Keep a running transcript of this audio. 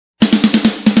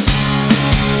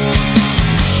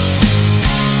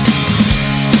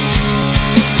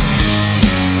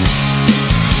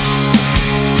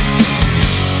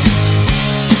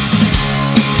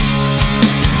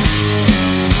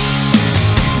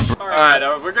Alright,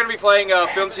 we're going to be playing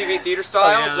film, TV, theater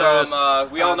style, so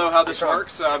we all know how this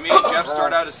works. Me and Jeff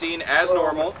start out a scene as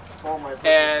normal,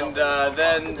 and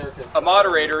then a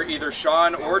moderator, either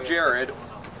Sean or Jared,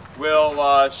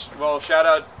 will shout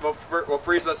out, will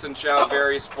freeze us and shout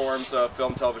various forms of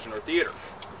film, television, or theater.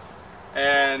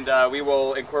 And we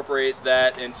will incorporate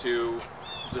that into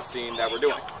the scene that we're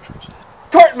doing.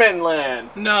 Cartman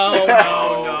Land!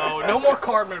 No more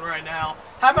Cartman right now.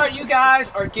 How about you guys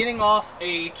are getting off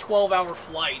a 12-hour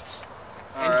flight,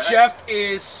 and Jeff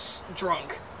is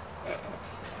drunk.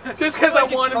 Just because I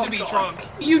want him to be drunk.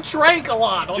 You drank a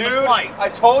lot on the flight. Dude, I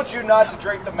told you not to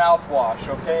drink the mouthwash,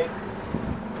 okay?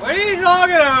 What are you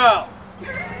talking about?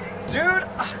 Dude,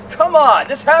 come on.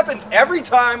 This happens every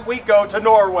time we go to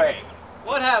Norway.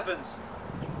 What happens?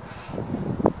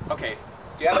 Okay,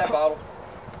 do you have that bottle?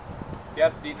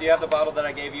 Do you have the bottle that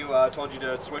I gave you? Told you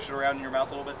to swish it around in your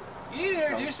mouth a little bit? You need to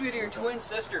introduce me to your twin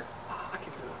sister.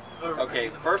 Okay,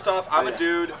 first off, I'm a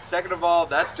dude. Second of all,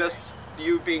 that's just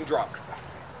you being drunk.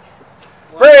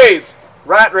 Freeze!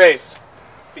 Rat race.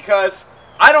 Because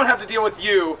I don't have to deal with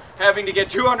you having to get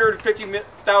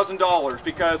 $250,000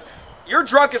 because you're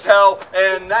drunk as hell,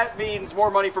 and that means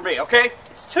more money for me, okay?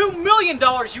 It's $2 million,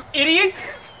 you idiot!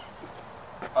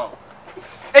 Oh.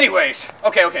 Anyways,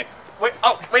 okay.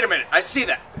 Wait a minute. I see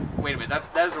that. Wait a minute.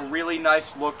 That is a really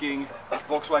nice looking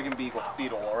Volkswagen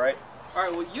Beetle, alright?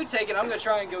 Alright, well, you take it. I'm going to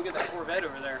try and go get the Corvette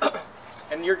over there.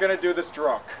 And you're going to do this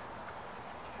drunk.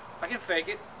 I can fake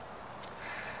it.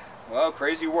 Well,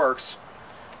 crazy works.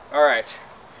 Alright.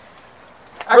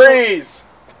 Freeze!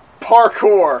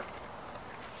 Parkour!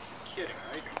 Kidding,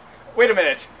 right? Wait a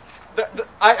minute.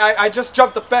 I just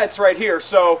jumped the fence right here,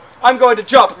 so I'm going to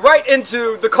jump right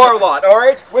into the car lot,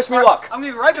 alright? Wish me luck. I'm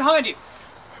going to be right behind you.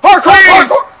 Parkour!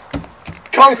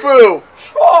 Kung Fu!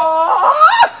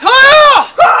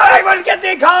 I will get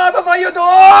the car before you do!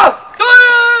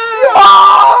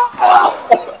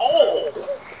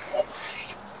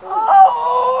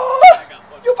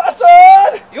 You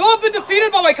bastard! You have been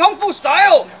defeated by my Kung Fu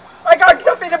style! I got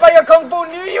defeated by your Kung Fu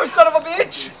knee, you son of a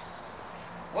bitch!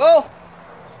 Well,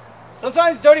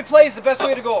 sometimes dirty play is the best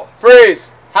way to go. Freeze!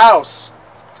 House!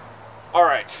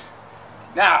 Alright.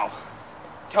 Now,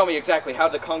 tell me exactly how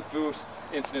the Kung Fu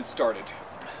incident started.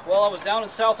 Well, I was down in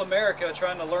South America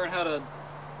trying to learn how to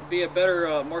be a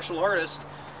better martial artist,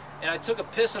 and I took a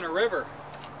piss in a river.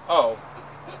 Oh.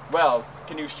 Well,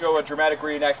 can you show a dramatic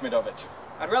reenactment of it?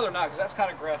 I'd rather not, because that's kind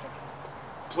of graphic.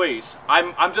 Please.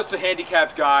 I'm just a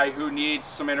handicapped guy who needs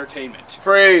some entertainment.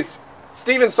 Freeze.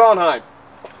 Stephen Sondheim.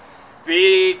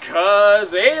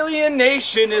 Because Alien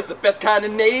Nation is the best kind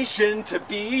of nation to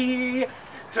be.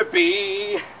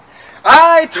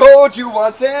 I told you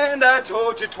once and I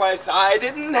told you twice I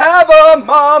didn't have a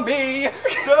mommy.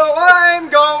 So I'm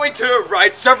going to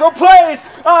write several plays.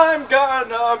 I'm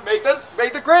gonna make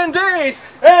the grand days.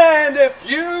 And if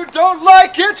you don't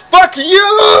like it, fuck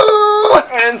you!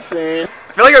 And scene.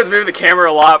 I feel like I was moving the camera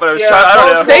a lot, but I was trying, I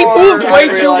don't know. They moved way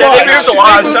too much. They moved a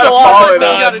lot. I was trying to follow That's them.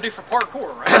 what you got to do for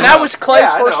parkour, right? And that was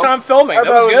Clay's first time filming.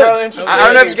 That was good. I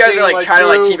don't know if you guys are like trying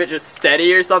to like keep it just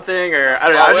steady or something, or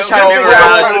I don't know. I was just trying to move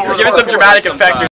around, give it some dramatic effect.